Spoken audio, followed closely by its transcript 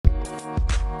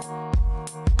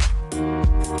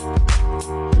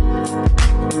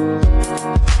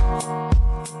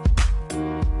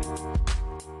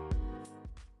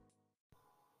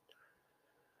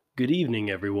Good evening,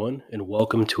 everyone, and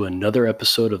welcome to another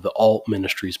episode of the Alt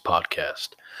Ministries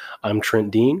podcast. I'm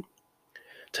Trent Dean.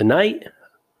 Tonight,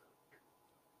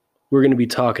 we're going to be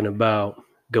talking about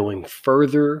going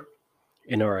further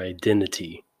in our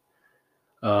identity.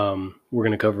 We're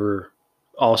going to cover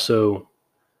also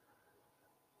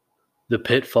the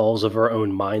pitfalls of our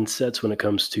own mindsets when it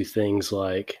comes to things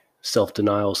like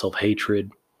self-denial,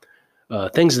 self-hatred,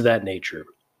 things of that nature.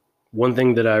 One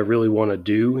thing that I really want to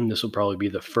do, and this will probably be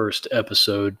the first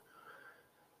episode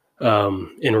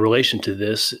in relation to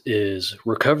this, is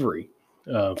recovery.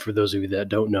 For those of you that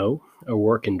don't know, I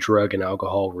work in drug and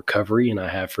alcohol recovery, and I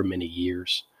have for many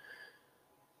years.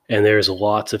 And there's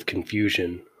lots of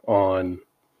confusion on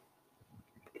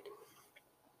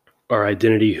our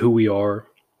identity, who we are,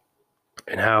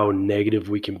 and how negative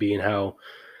we can be, and how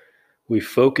we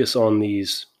focus on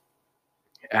these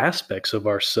aspects of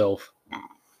ourself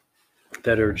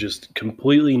that are just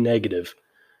completely negative,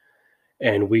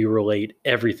 and we relate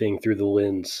everything through the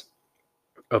lens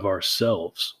of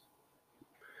ourselves.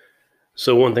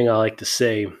 So one thing I like to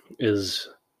say is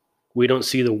we don't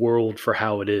see the world for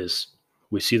how it is.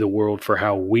 We see the world for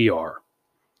how we are.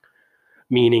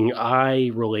 Meaning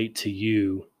I relate to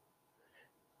you.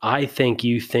 I think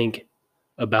you think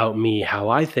about me how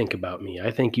I think about me. I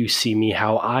think you see me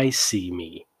how I see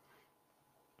me.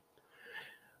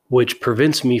 Which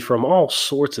prevents me from all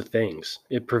sorts of things.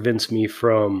 It prevents me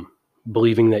from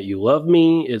believing that you love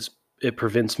me. It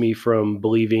prevents me from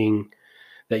believing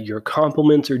that your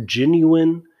compliments are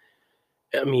genuine.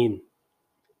 I mean,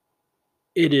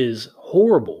 it is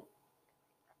horrible.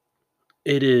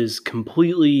 It is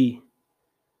completely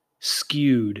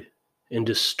skewed and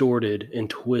distorted and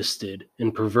twisted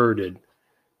and perverted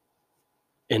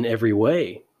in every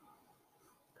way.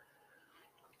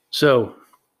 So,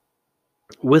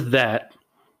 with that,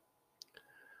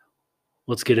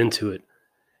 let's get into it.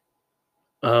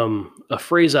 A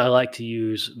phrase I like to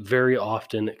use very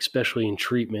often, especially in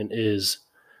treatment, is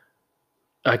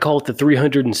I call it the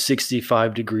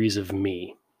 365 degrees of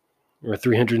me, or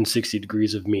 360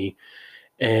 degrees of me.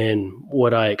 And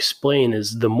what I explain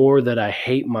is the more that I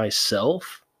hate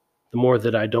myself, the more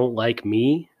that I don't like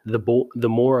me, the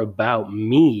more about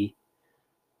me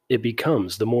it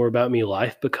becomes, the more about me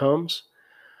life becomes.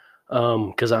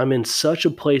 Because I'm in such a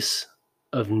place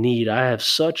of need. I have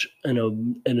such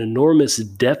an enormous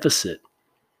deficit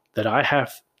that I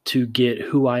have to get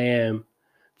who I am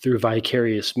through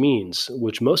vicarious means,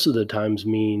 which most of the times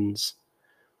means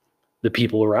the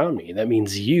people around me. That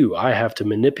means you. I have to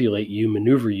manipulate you,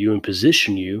 maneuver you, and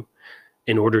position you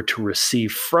in order to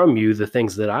receive from you the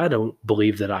things that I don't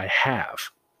believe that I have.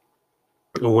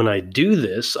 And when I do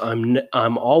this,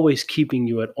 I'm always keeping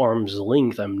you at arm's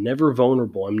length. I'm never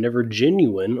vulnerable. I'm never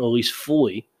genuine, at least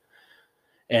fully.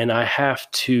 And I have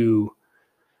to,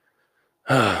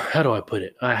 how do I put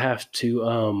it? I have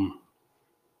to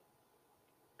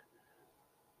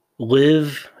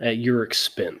live at your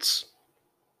expense.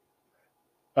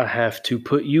 I have to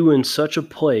put you in such a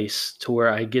place to where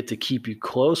I get to keep you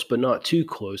close, but not too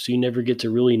close. So you never get to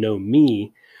really know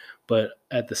me. But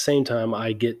at the same time,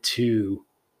 I get to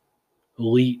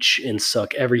leech and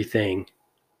suck everything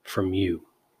from you.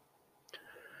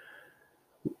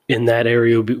 In that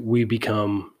area, we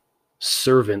become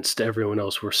servants to everyone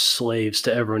else. We're slaves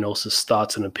to everyone else's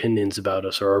thoughts and opinions about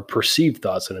us, or our perceived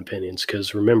thoughts and opinions.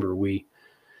 Because remember, we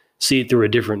see it through a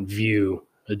different view,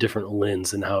 a different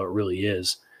lens than how it really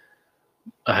is.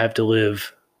 I have to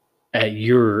live at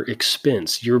your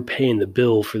expense. You're paying the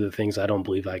bill for the things I don't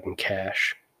believe I can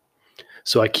cash.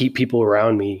 So I keep people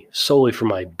around me solely for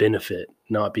my benefit,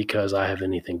 not because I have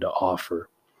anything to offer.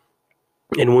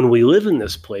 And when we live in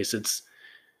this place,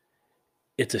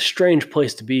 it's a strange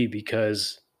place to be,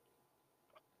 because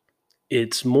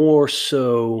it's more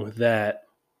so that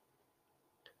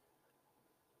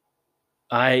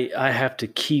I have to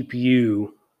keep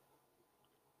you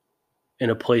in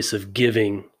a place of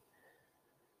giving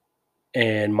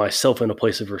and myself in a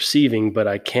place of receiving, but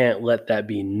I can't let that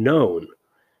be known.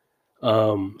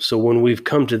 So when we've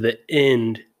come to the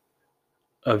end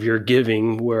of your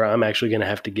giving, where I'm actually going to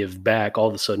have to give back, all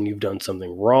of a sudden you've done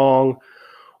something wrong,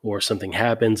 or something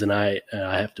happens and I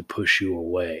have to push you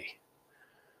away.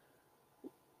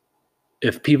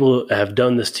 If people have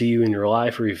done this to you in your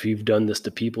life, or if you've done this to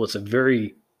people,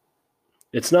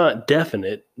 it's not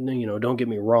definite. Don't get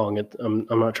me wrong. I'm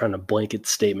not trying to blanket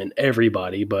statement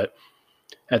everybody, but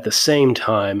at the same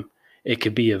time, it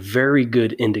could be a very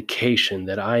good indication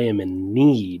that I am in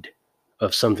need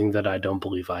of something that I don't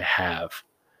believe I have.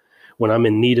 When I'm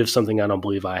in need of something I don't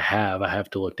believe I have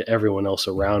to look to everyone else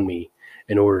around me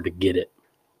in order to get it.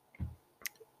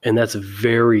 And that's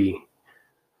very,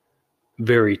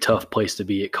 very tough place to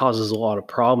be. It causes a lot of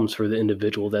problems for the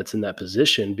individual that's in that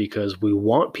position because we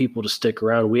want people to stick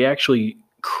around. We actually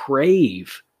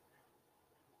crave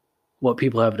what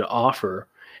people have to offer,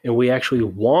 and we actually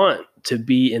want to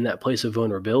be in that place of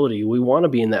vulnerability. We want to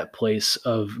be in that place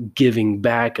of giving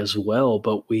back as well,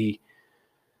 but we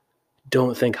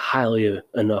don't think highly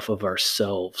enough of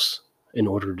ourselves in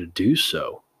order to do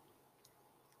so.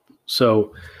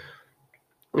 So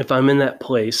if I'm in that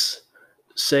place,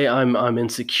 say I'm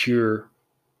insecure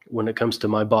when it comes to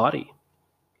my body,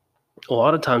 a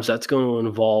lot of times that's going to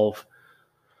involve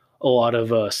a lot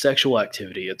of sexual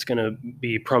activity. It's going to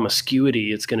be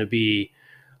promiscuity. It's going to be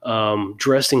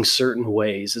dressing certain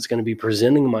ways. It's going to be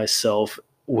presenting myself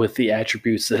with the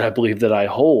attributes that I believe that I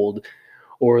hold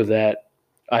or that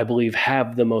I believe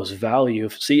have the most value.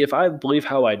 See, if I believe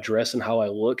how I dress and how I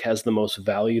look has the most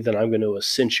value, then I'm going to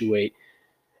accentuate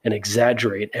and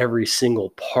exaggerate every single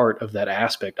part of that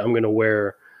aspect. I'm going to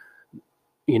wear,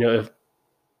 if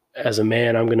as a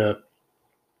man, I'm going to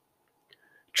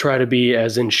try to be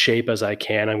as in shape as I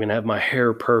can. I'm going to have my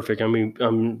hair perfect.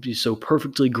 I'm be so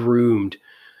perfectly groomed.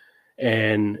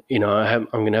 And, I'm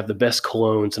going to have the best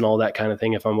colognes and all that kind of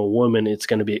thing. If I'm a woman, it's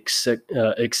going to be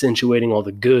accentuating all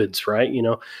the goods, right?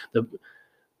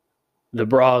 The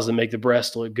bras that make the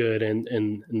breast look good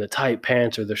and the tight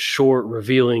pants or the short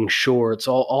revealing shorts,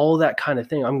 all that kind of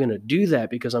thing. I'm going to do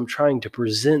that because I'm trying to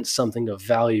present something of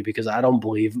value, because I don't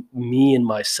believe me and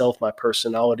myself, my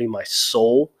personality, my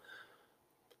soul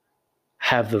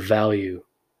have the value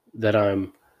that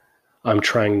I'm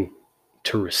trying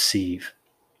to receive.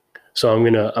 So I'm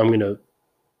going to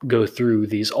go through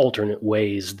these alternate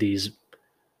ways, these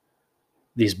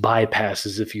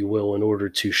bypasses, if you will, in order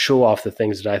to show off the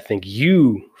things that I think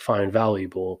you find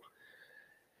valuable.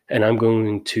 And I'm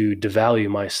going to devalue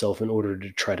myself in order to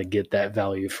try to get that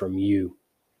value from you.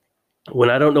 When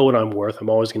I don't know what I'm worth, I'm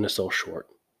always going to sell short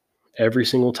every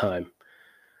single time.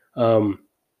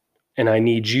 And I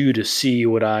need you to see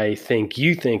what I think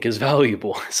you think is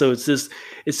valuable. So it's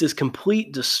this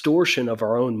complete distortion of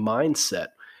our own mindset.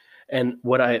 And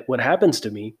what happens to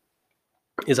me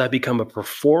is I become a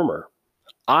performer.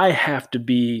 I have to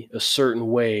be a certain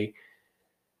way.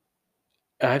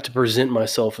 I have to present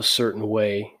myself a certain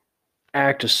way,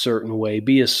 act a certain way,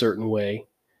 be a certain way,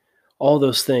 all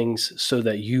those things so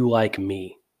that you like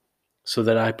me, so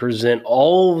that I present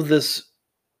all of this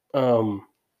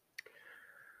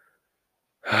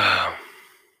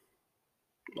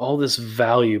all this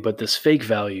value, but this fake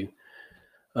value,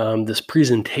 this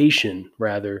presentation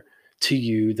rather, to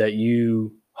you, that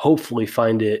you hopefully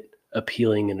find it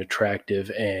appealing and attractive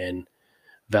and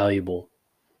valuable.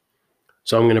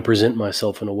 So I'm going to present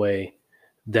myself in a way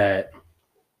that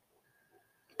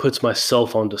puts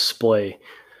myself on display.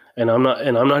 And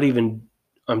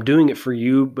I'm doing it for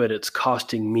you, but it's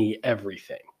costing me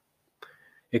everything.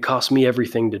 It costs me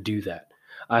everything to do that.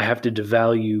 I have to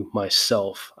devalue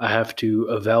myself. I have to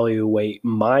evaluate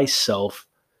myself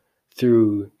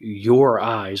through your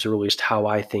eyes, or at least how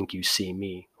I think you see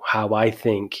me,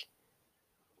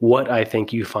 what I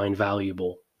think you find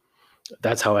valuable.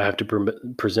 That's how I have to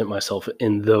present myself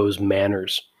in those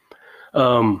manners.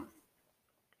 Of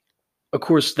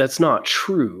course, that's not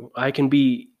true. I can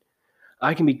be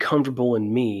comfortable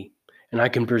in me, and I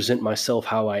can present myself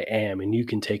how I am, and you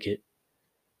can take it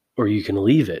or you can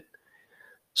leave it.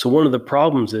 So one of the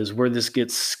problems is where this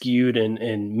gets skewed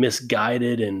and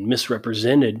misguided and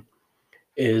misrepresented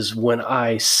is when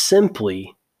I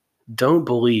simply don't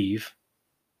believe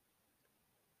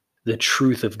the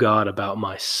truth of God about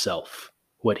myself,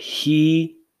 what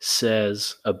he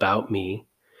says about me,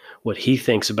 what he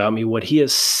thinks about me, what he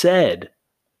has said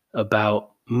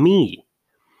about me.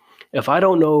 If I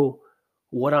don't know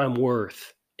what I'm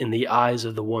worth in the eyes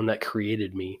of the one that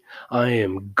created me, I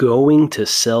am going to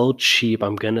sell cheap.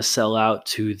 I'm going to sell out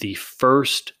to the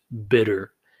first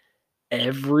bidder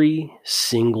every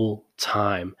single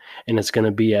time. And it's going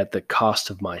to be at the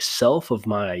cost of myself, of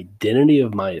my identity,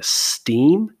 of my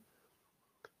esteem.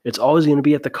 It's always going to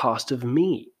be at the cost of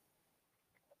me.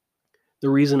 The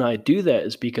reason I do that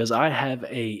is because I have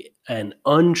an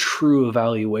untrue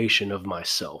evaluation of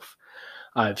myself.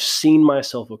 I've seen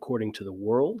myself according to the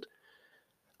world.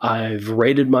 I've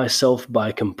rated myself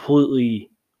by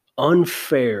completely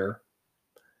unfair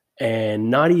and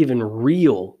not even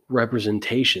real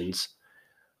representations.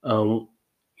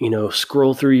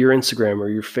 Scroll through your Instagram or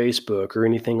your Facebook or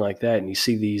anything like that, and you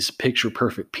see these picture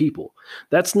perfect people.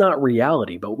 That's not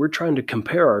reality, but we're trying to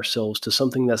compare ourselves to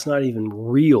something that's not even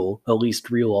real, at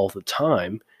least real all the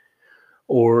time,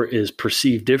 or is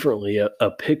perceived differently.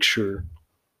 A picture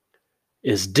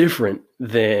is different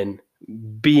than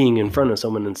being in front of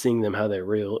someone and seeing them how they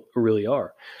really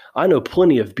are. I know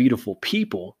plenty of beautiful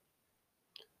people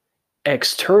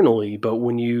externally, but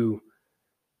when you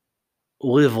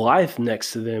live life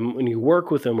next to them, when you work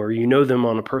with them or you know them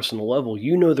on a personal level,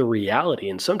 you know the reality.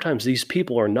 And sometimes these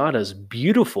people are not as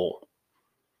beautiful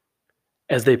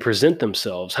as they present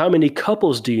themselves. How many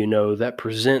couples do you know that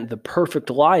present the perfect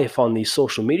life on these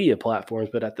social media platforms,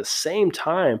 but at the same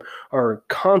time are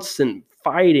constant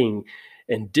fighting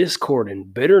and discord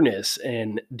and bitterness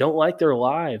and don't like their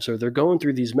lives, or they're going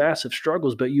through these massive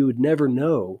struggles, but you would never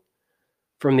know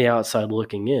from the outside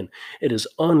looking in? It is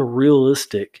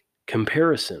unrealistic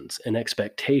comparisons and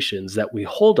expectations that we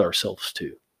hold ourselves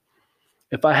to.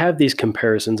 If I have these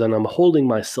comparisons and I'm holding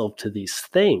myself to these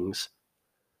things,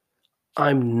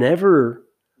 I'm never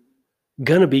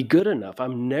going to be good enough.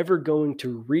 I'm never going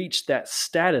to reach that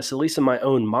status, at least in my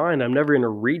own mind. I'm never going to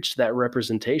reach that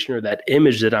representation or that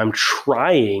image that I'm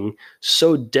trying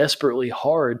so desperately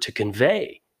hard to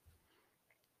convey.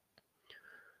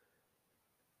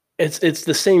 It's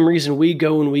the same reason we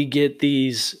go and we get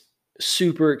these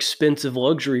super expensive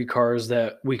luxury cars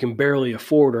that we can barely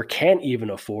afford or can't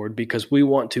even afford because we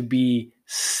want to be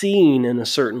seen in a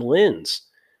certain lens.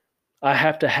 I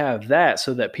have to have that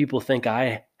so that people think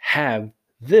I have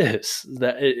this,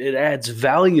 that it adds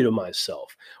value to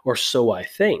myself, or so I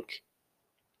think.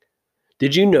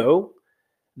 Did you know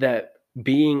that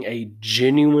being a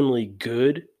genuinely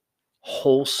good,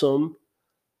 wholesome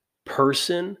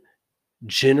person,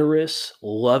 generous,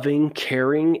 loving,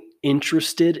 caring,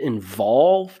 interested,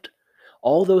 involved,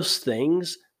 all those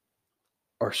things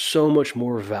are so much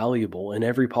more valuable in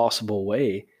every possible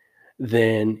way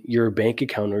than your bank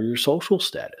account or your social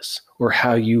status or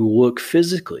how you look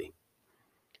physically?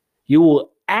 You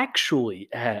will actually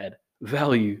add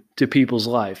value to people's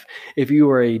life if you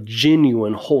are a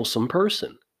genuine, wholesome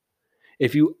person.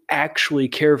 If you actually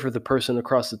care for the person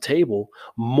across the table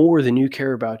more than you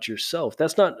care about yourself.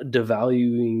 That's not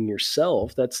devaluing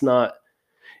yourself. That's not,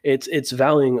 it's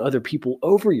valuing other people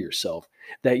over yourself.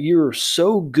 That you're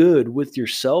so good with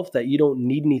yourself that you don't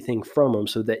need anything from them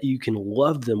so that you can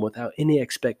love them without any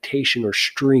expectation or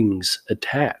strings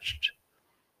attached.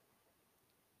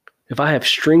 If I have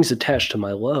strings attached to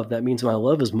my love, that means my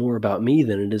love is more about me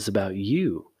than it is about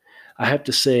you. I have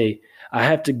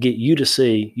to get you to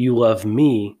say you love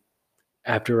me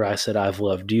after I said I've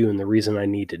loved you. And the reason I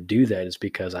need to do that is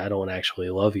because I don't actually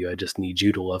love you. I just need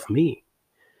you to love me.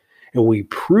 And we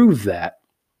prove that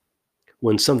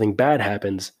when something bad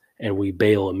happens and we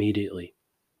bail immediately.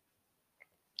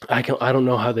 I don't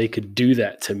know how they could do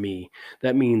that to me.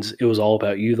 That means it was all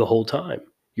about you the whole time.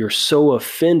 You're so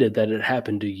offended that it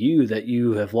happened to you that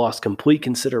you have lost complete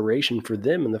consideration for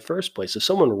them in the first place. If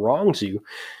someone wrongs you,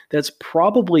 that's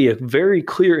probably a very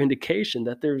clear indication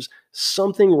that there's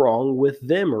something wrong with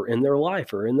them or in their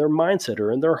life or in their mindset or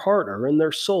in their heart or in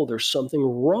their soul. There's something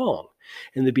wrong.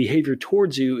 And the behavior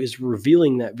towards you is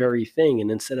revealing that very thing. And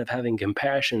instead of having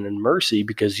compassion and mercy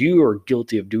because you are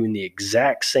guilty of doing the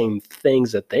exact same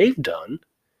things that they've done,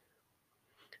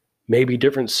 maybe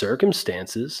different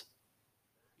circumstances,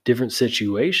 different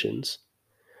situations.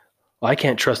 I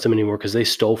can't trust them anymore because they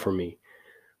stole from me.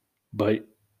 But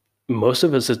most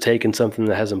of us have taken something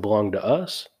that hasn't belonged to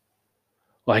us.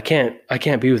 Well, I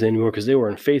can't be with them anymore because they were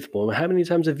unfaithful. How many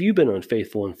times have you been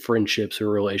unfaithful in friendships or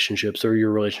relationships or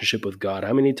your relationship with God?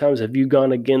 How many times have you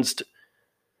gone against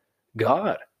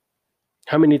God?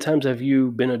 How many times have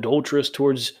you been adulterous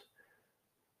towards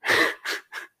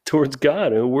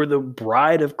God? And we're the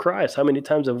bride of Christ. How many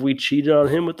times have we cheated on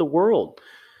him with the world?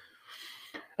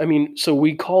 I mean, so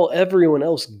we call everyone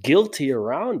else guilty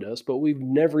around us, but we've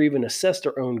never even assessed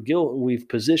our own guilt, and we've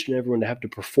positioned everyone to have to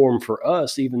perform for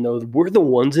us, even though we're the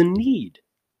ones in need.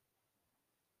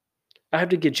 I have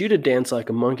to get you to dance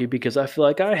like a monkey because I feel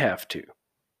like I have to.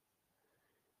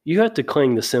 You have to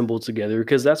cling the cymbal together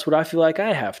because that's what I feel like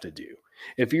I have to do.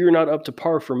 If you're not up to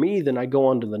par for me, then I go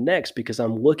on to the next because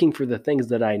I'm looking for the things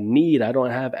that I need. I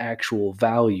don't have actual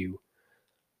value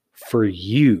for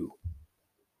you.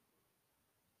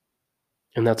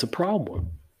 And that's a problem.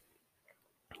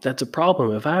 That's a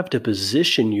problem. If I have to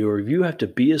position you or if you have to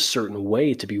be a certain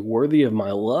way to be worthy of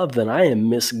my love, then I am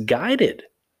misguided.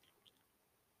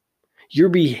 Your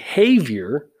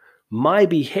behavior, my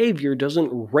behavior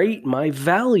doesn't rate my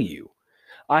value.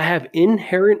 I have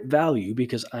inherent value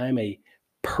because I'm a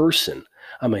person.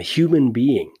 I'm a human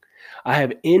being. I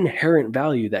have inherent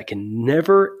value that can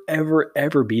never, ever,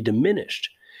 ever be diminished.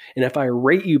 And if I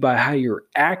rate you by how you're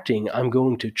acting, I'm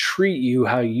going to treat you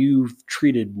how you've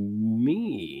treated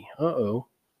me. Uh-oh.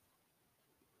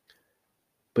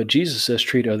 But Jesus says,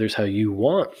 treat others how you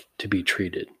want to be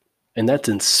treated. And that's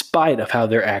in spite of how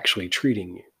they're actually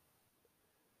treating you.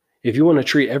 If you want to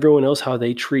treat everyone else how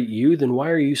they treat you, then why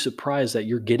are you surprised that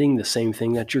you're getting the same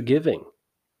thing that you're giving?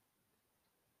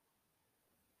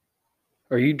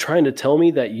 Are you trying to tell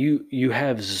me that you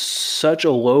have such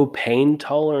a low pain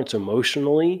tolerance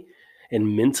emotionally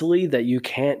and mentally that you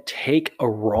can't take a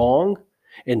wrong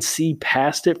and see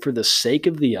past it for the sake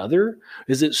of the other?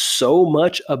 Is it so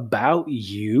much about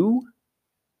you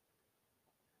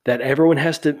that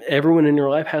everyone in your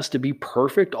life has to be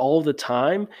perfect all the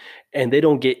time and they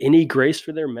don't get any grace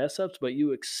for their mess ups, but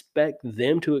you expect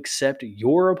them to accept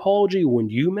your apology when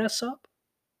you mess up?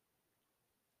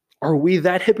 Are we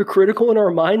that hypocritical in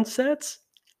our mindsets?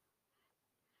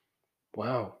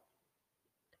 Wow.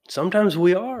 Sometimes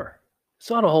we are. It's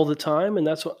not all the time, and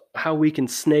that's how we can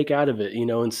snake out of it,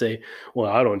 and say,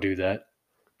 "Well, I don't do that."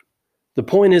 The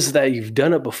point is that you've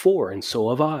done it before, and so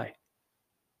have I.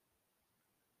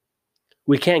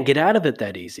 We can't get out of it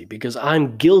that easy because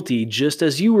I'm guilty just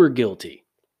as you were guilty.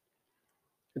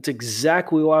 It's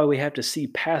exactly why we have to see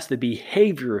past the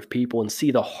behavior of people and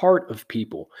see the heart of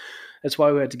people. That's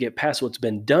why we have to get past what's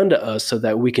been done to us so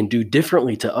that we can do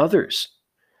differently to others.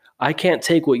 I can't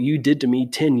take what you did to me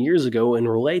 10 years ago and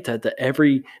relate that to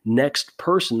every next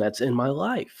person that's in my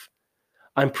life.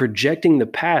 I'm projecting the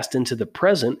past into the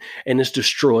present, and this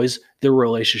destroys the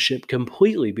relationship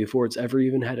completely before it's ever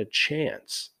even had a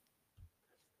chance.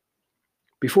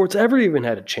 Before it's ever even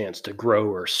had a chance to grow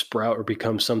or sprout or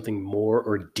become something more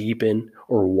or deepen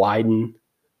or widen.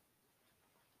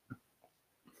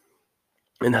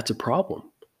 And that's a problem.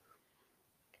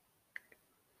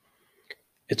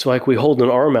 It's like we hold an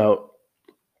arm out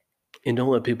and don't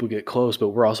let people get close, but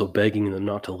we're also begging them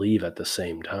not to leave at the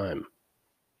same time.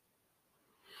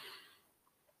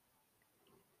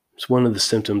 It's one of the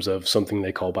symptoms of something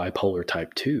they call bipolar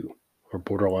type 2 or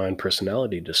borderline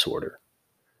personality disorder.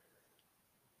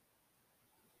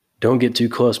 Don't get too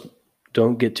close,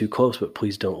 but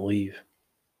please don't leave.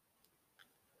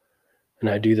 And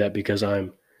I do that because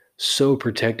I'm so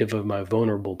protective of my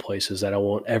vulnerable places that I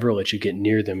won't ever let you get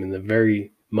near them. In the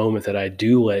very moment that I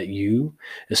do let you,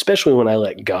 especially when I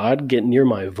let God get near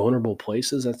my vulnerable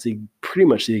places, that's pretty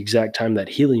much the exact time that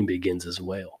healing begins as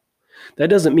well. That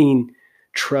doesn't mean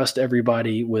trust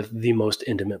everybody with the most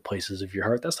intimate places of your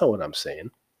heart. That's not what I'm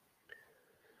saying.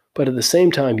 But at the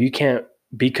same time, you can't,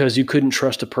 because you couldn't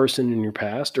trust a person in your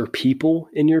past or people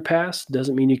in your past,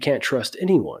 doesn't mean you can't trust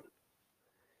anyone.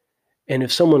 And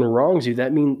if someone wrongs you,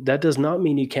 that does not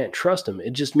mean you can't trust them.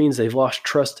 It just means they've lost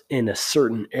trust in a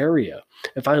certain area.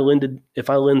 If I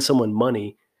lend someone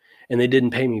money and they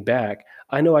didn't pay me back,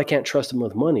 I know I can't trust them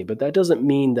with money, but that doesn't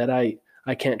mean that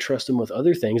I can't trust them with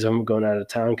other things. I'm going out of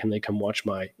town. Can they come watch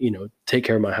take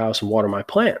care of my house and water my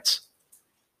plants?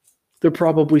 They're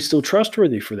probably still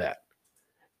trustworthy for that,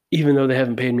 even though they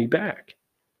haven't paid me back.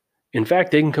 In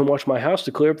fact, they can come watch my house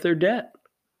to clear up their debt.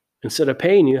 Instead of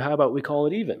paying you, how about we call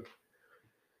it even?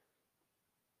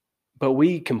 But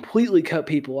we completely cut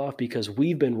people off because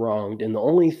we've been wronged, and the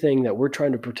only thing that we're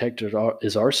trying to protect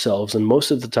is ourselves, and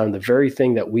most of the time, the very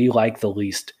thing that we like the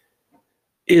least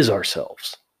is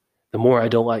ourselves. The more I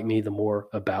don't like me, the more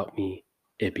about me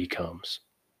it becomes.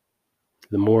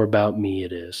 The more about me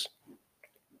it is.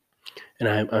 And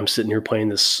I'm sitting here playing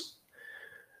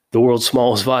the world's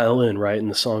smallest violin, right?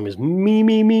 And the song is me,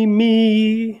 me, me,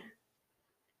 me.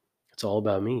 It's all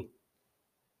about me.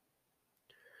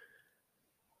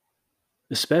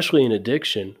 Especially in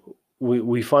addiction,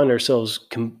 we find ourselves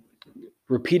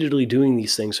repeatedly doing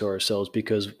these things to ourselves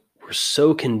because we're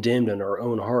so condemned in our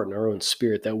own heart and our own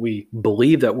spirit that we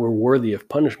believe that we're worthy of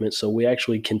punishment. So we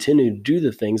actually continue to do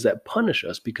the things that punish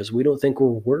us because we don't think we're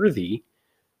worthy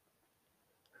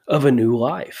of a new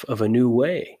life, of a new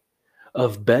way,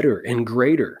 of better and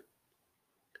greater.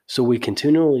 So we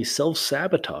continually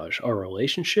self-sabotage our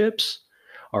relationships,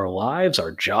 our lives,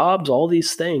 our jobs, all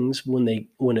these things when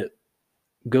it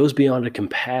goes beyond a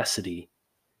capacity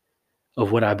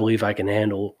of what I believe I can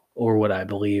handle or what I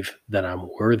believe that I'm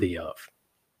worthy of.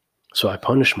 So I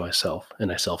punish myself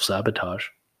and I self-sabotage.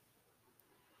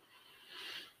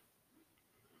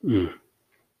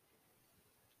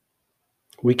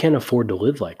 We can't afford to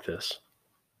live like this.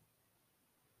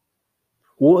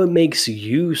 What makes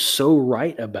you so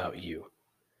right about you?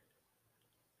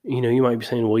 You might be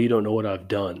saying, well, you don't know what I've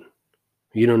done.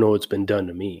 You don't know what's been done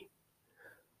to me.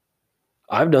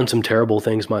 I've done some terrible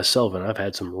things myself, and I've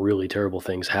had some really terrible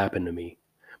things happen to me.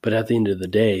 But at the end of the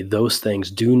day, those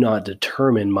things do not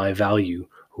determine my value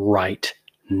right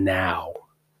now.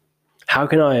 How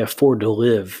can I afford to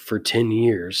live for 10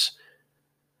 years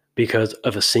because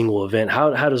of a single event? How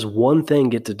does one thing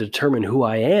get to determine who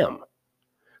I am?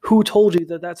 Who told you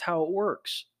that that's how it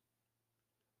works?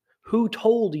 Who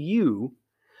told you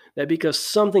that because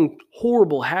something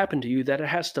horrible happened to you that it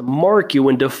has to mark you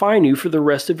and define you for the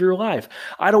rest of your life?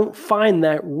 I don't find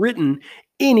that written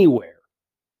anywhere.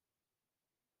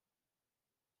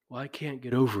 Well, I can't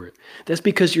get over it. That's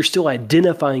because you're still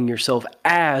identifying yourself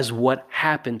as what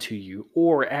happened to you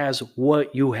or as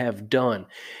what you have done.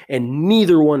 And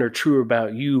neither one are true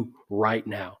about you right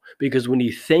now. Because when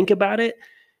you think about it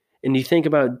and you think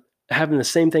about having the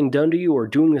same thing done to you or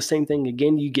doing the same thing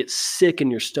again, you get sick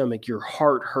in your stomach, your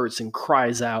heart hurts and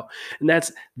cries out. And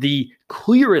that's the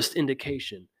clearest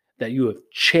indication that you have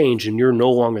changed and you're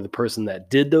no longer the person that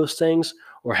did those things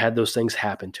or had those things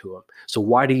happen to them. So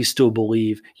why do you still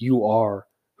believe you are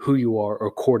who you are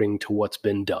according to what's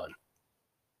been done?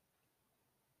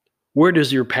 Where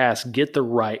does your past get the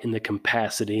right and the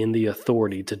capacity and the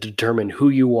authority to determine who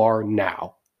you are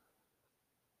now?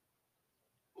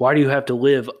 Why do you have to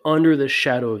live under the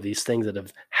shadow of these things that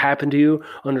have happened to you,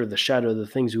 under the shadow of the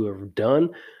things you have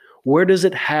done? Where does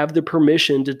it have the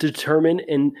permission to determine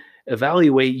and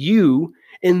evaluate you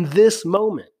in this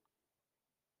moment?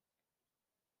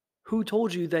 Who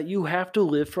told you that you have to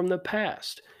live from the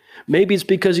past? Maybe it's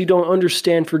because you don't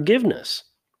understand forgiveness.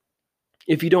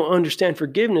 If you don't understand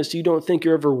forgiveness, you don't think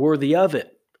you're ever worthy of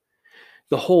it.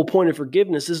 The whole point of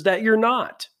forgiveness is that you're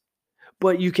not,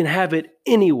 but you can have it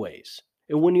anyways.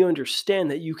 And when you understand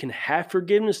that you can have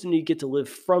forgiveness, then you get to live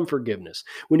from forgiveness.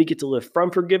 When you get to live from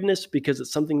forgiveness because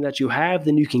it's something that you have,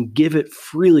 then you can give it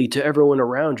freely to everyone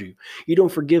around you. You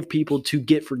don't forgive people to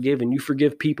get forgiven. You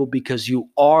forgive people because you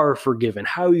are forgiven.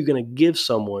 How are you going to give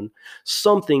someone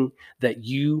something that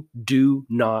you do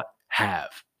not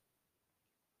have?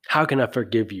 How can I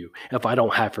forgive you if I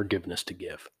don't have forgiveness to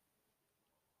give?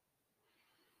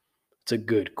 It's a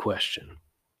good question.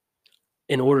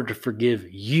 In order to forgive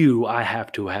you, I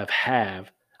have to have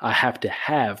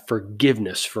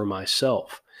forgiveness for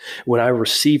myself. When I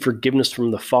receive forgiveness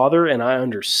from the Father and I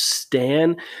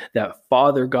understand that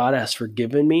Father God has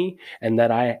forgiven me and that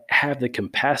I have the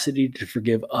capacity to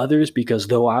forgive others because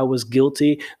though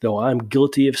I'm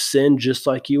guilty of sin just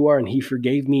like you are, and He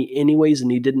forgave me anyways and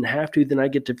He didn't have to, then I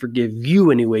get to forgive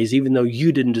you anyways, even though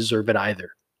you didn't deserve it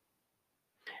either.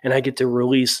 And I get to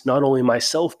release not only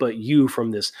myself, but you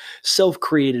from this self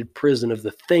created prison of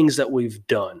the things that we've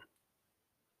done.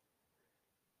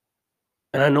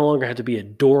 And I no longer have to be a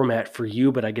doormat for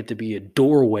you, but I get to be a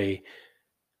doorway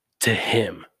to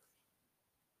Him.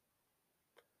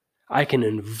 I can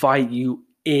invite you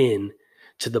in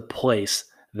to the place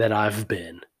that I've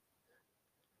been.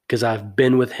 Because I've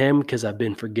been with Him, because I've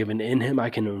been forgiven in Him,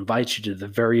 I can invite you to the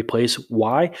very place.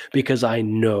 Why? Because I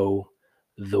know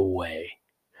the way.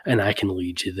 And I can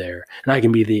lead you there. And I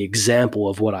can be the example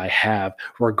of what I have,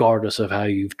 regardless of how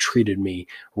you've treated me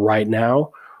right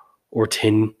now or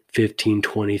 10, 15,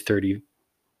 20, 30,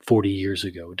 40 years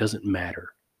ago. It doesn't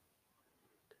matter.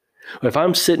 If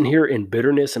I'm sitting here in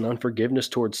bitterness and unforgiveness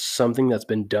towards something that's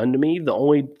been done to me, the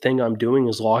only thing I'm doing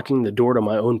is locking the door to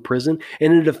my own prison,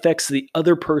 and it affects the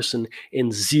other person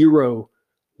in zero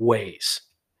ways.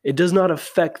 It does not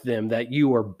affect them that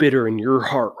you are bitter in your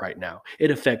heart right now.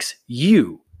 It affects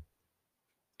you.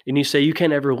 And you say you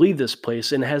can't ever leave this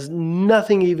place, and it has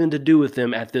nothing even to do with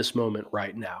them at this moment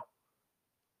right now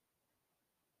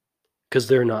because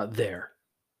they're not there.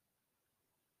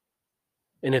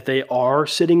 And if they are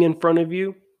sitting in front of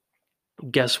you,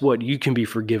 guess what? You can be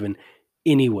forgiven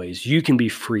anyways. You can be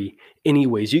free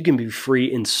anyways. You can be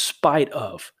free in spite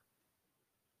of.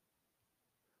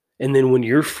 And then when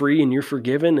you're free and you're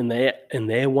forgiven and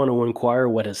they want to inquire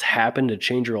what has happened to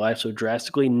change your life so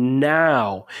drastically,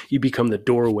 now you become the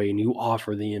doorway and you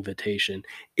offer the invitation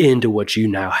into what you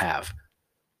now have.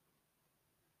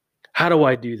 How do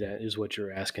I do that is what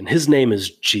you're asking. His name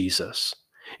is Jesus.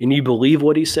 And you believe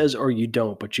what He says or you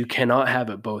don't, but you cannot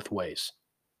have it both ways.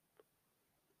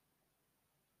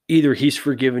 Either He's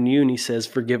forgiven you and He says,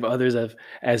 forgive others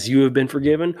as you have been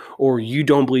forgiven, or you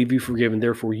don't believe you've forgiven,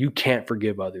 therefore you can't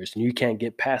forgive others. And you can't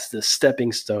get past this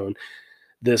stepping stone,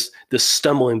 this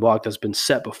stumbling block that's been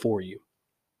set before you.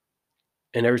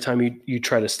 And every time you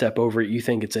try to step over it, you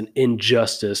think it's an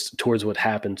injustice towards what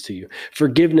happens to you.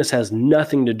 Forgiveness has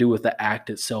nothing to do with the act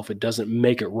itself. It doesn't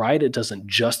make it right. It doesn't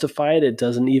justify it. It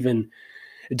doesn't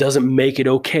make it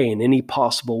okay in any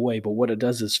possible way. But what it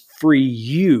does is free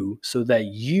you so that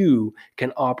you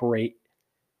can operate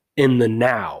in the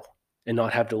now and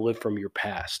not have to live from your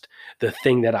past, the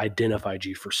thing that identified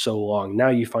you for so long. Now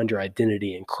you find your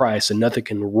identity in Christ, and nothing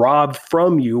can rob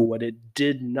from you what it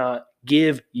did not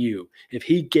give you. If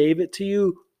He gave it to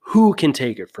you, who can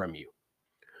take it from you?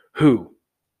 Who?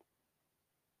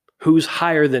 Who's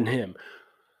higher than Him?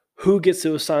 Who gets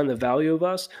to assign the value of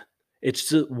us? It's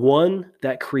the one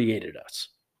that created us.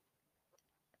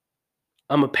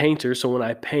 I'm a painter, so when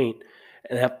I paint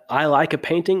and if I like a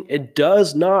painting, it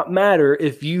does not matter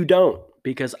if you don't,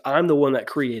 because I'm the one that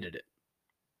created it.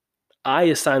 I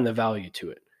assign the value to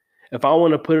it. If I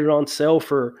want to put it on sale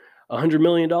for $100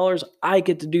 million, I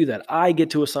get to do that. I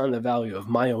get to assign the value of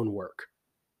my own work.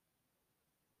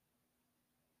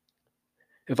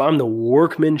 If I'm the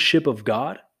workmanship of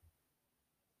God,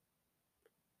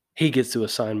 he gets to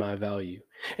assign my value.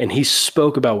 And he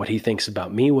spoke about what he thinks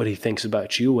about me, what he thinks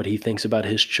about you, what he thinks about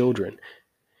his children.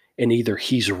 And either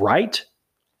he's right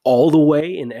all the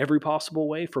way in every possible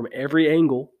way from every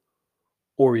angle,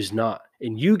 or he's not.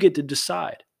 And you get to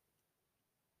decide.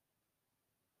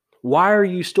 Why are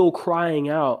you still crying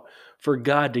out for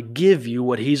God to give you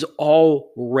what he's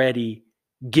already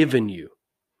given you?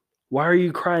 Why are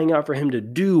you crying out for him to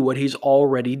do what he's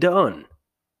already done?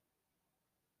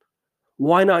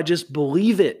 Why not just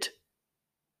believe it?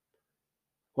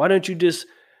 Why don't you just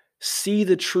see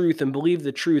the truth and believe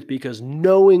the truth? Because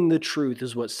knowing the truth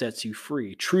is what sets you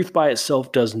free. Truth by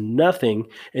itself does nothing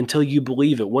until you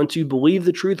believe it. Once you believe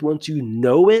the truth, once you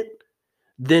know it,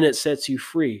 then it sets you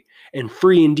free. And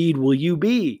free indeed will you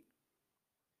be.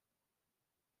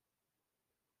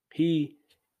 He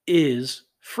is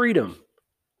freedom.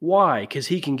 Why? Because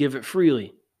he can give it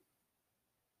freely.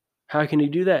 How can he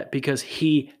do that? Because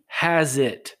he has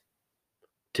it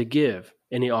to give,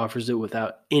 and he offers it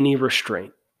without any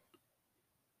restraint.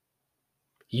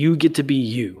 You get to be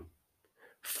you,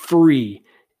 free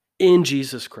in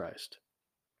Jesus Christ.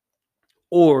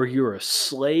 Or you're a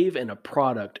slave and a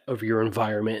product of your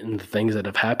environment and the things that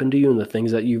have happened to you and the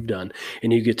things that you've done.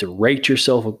 And you get to rate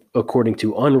yourself according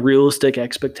to unrealistic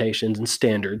expectations and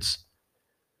standards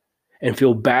and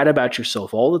feel bad about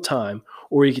yourself all the time.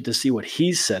 Or you get to see what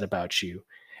he's said about you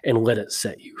and let it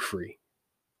set you free.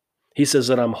 He says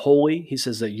that I'm holy. He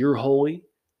says that you're holy,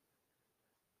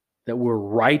 that we're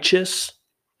righteous,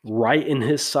 right in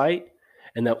his sight,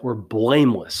 and that we're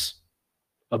blameless,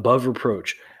 above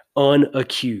reproach,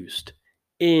 unaccused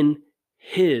in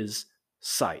his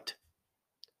sight.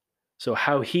 So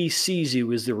how he sees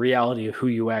you is the reality of who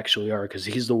you actually are, because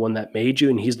he's the one that made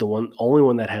you, and he's the only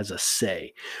one that has a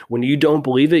say. When you don't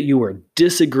believe it, you are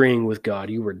disagreeing with God.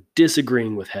 You are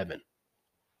disagreeing with heaven.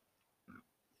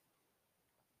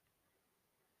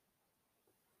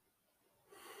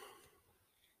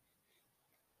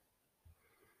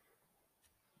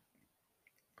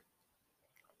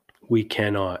 We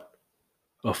cannot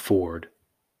afford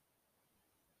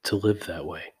to live that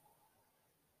way.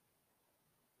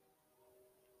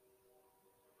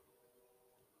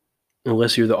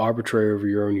 Unless you're the arbitrator of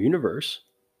your own universe,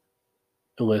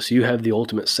 unless you have the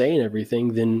ultimate say in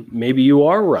everything, then maybe you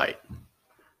are right.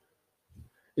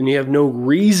 And you have no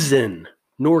reason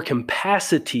nor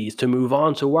capacities to move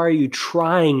on. So why are you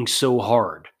trying so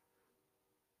hard?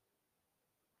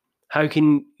 How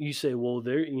can you say, well,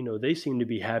 they seem to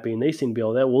be happy and they seem to be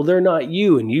all that? Well, they're not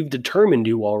you, and you've determined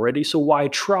you already. So why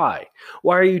try?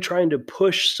 Why are you trying to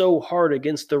push so hard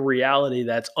against the reality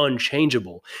that's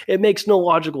unchangeable? It makes no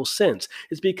logical sense.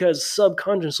 It's because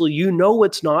subconsciously you know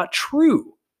it's not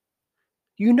true.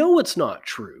 You know it's not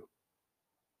true.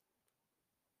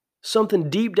 Something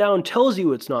deep down tells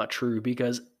you it's not true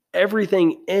because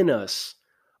everything in us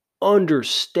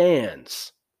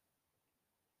understands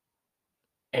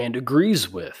and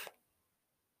agrees with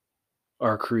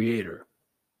our Creator.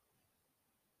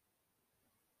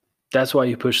 That's why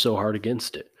you push so hard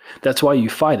against it. That's why you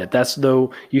fight it. That's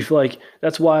why you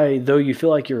feel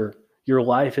like your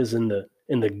life is in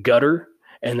the gutter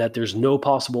and that there's no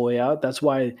possible way out. That's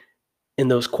why in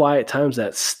those quiet times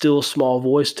that still small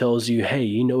voice tells you, hey,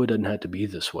 you know it doesn't have to be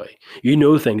this way. You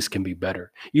know things can be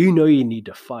better. You know you need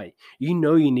to fight. You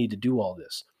know you need to do all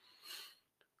this.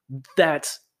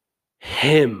 That's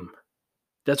him.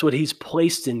 That's what he's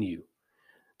placed in you.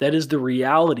 That is the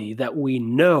reality that we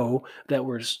know that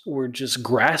we're just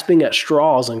grasping at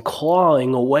straws and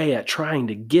clawing away at trying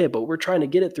to get, but we're trying to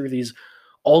get it through these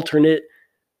alternate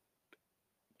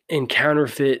and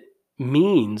counterfeit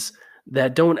means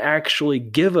that don't actually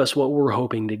give us what we're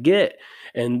hoping to get.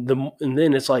 And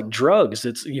then it's like drugs.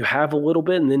 It's you have a little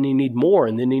bit and then you need more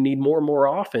and then you need more and more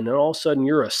often. And all of a sudden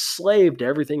you're a slave to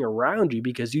everything around you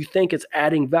because you think it's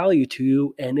adding value to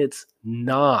you and it's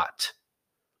not.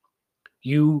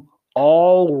 You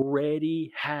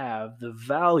already have the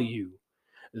value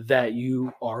that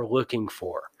you are looking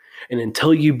for. And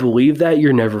until you believe that,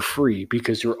 you're never free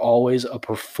because you're always a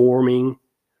performing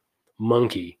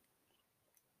monkey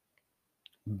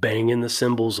banging the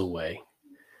cymbals away,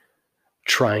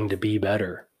 trying to be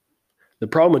better, The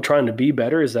problem with trying to be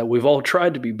better is that we've all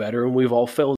tried to be better and we've all failed